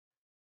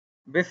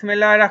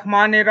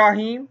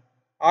Bismillahirrahmanirrahim.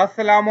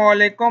 Assalamu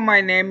alaikum.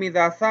 My name is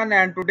Hassan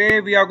and today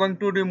we are going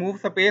to remove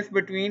space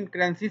between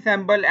currency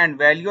symbol and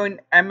value in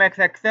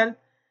msexcel.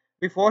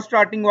 Before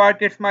starting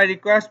work, it's my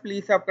request,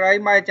 please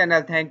subscribe my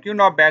channel. Thank you.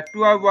 Now back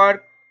to our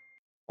work.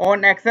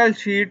 On Excel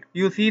sheet,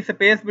 you see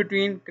space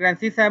between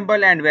currency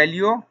symbol and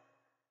value.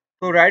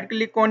 So right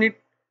click on it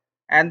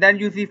and then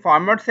you see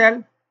format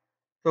cell.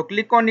 So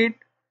click on it.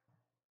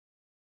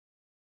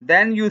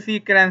 Then you see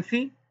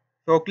currency.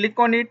 So click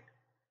on it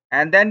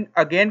and then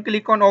again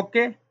click on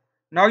OK.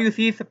 Now you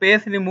see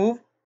space remove.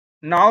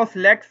 Now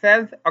select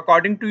cells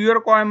according to your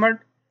requirement.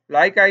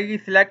 Like I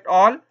select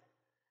all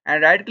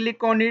and right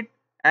click on it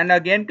and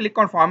again click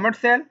on format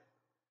cell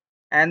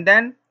and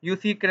then you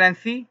see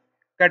currency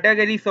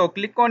category. So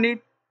click on it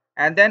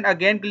and then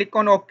again click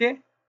on OK.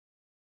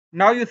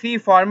 Now you see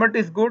format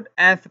is good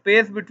and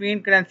space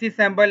between currency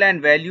symbol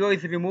and value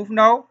is removed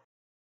now.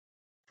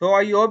 So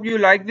I hope you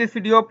like this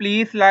video.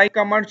 Please like,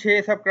 comment,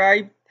 share,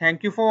 subscribe.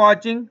 Thank you for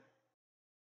watching.